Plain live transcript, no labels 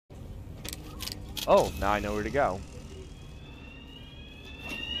Oh, now I know where to go.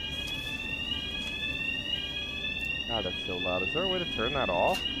 God, that's so loud. Is there a way to turn that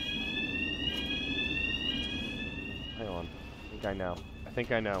off? Hang on. I think I know. I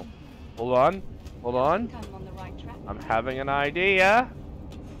think I know. Hold on. Hold on. I'm on the right track. I'm having an idea.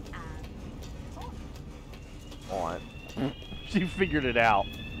 Hold on. She figured it out.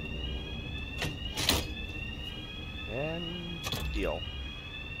 And deal.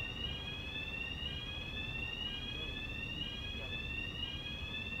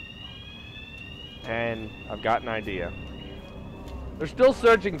 And I've got an idea. They're still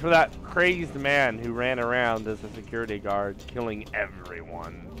searching for that crazed man who ran around as a security guard, killing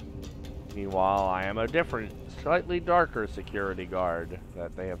everyone. Meanwhile, I am a different, slightly darker security guard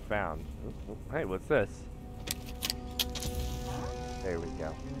that they have found. Ooh, hey, what's this? There we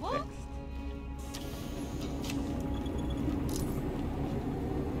go. What? Fixed.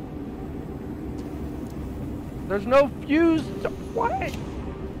 There's no fuse. What?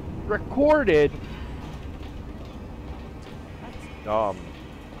 Recorded. That's dumb.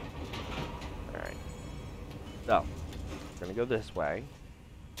 Alright. So, we're gonna go this way.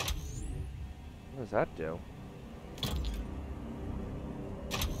 What does that do?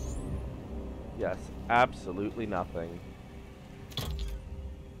 Yes, absolutely nothing.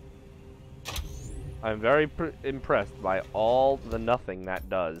 I'm very impressed by all the nothing that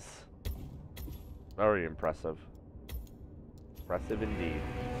does. Very impressive. Impressive indeed.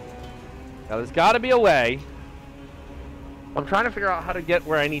 Now there's got to be a way. I'm trying to figure out how to get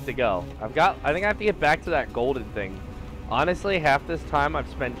where I need to go. I think I have to get back to that golden thing. Honestly, half this time I've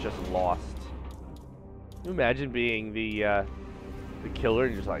spent just lost. Can you imagine being the killer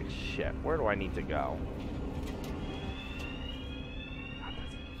and just like, shit, where do I need to go?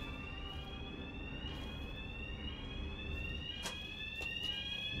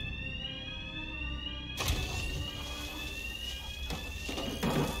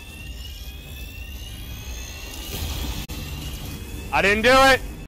 I didn't do it!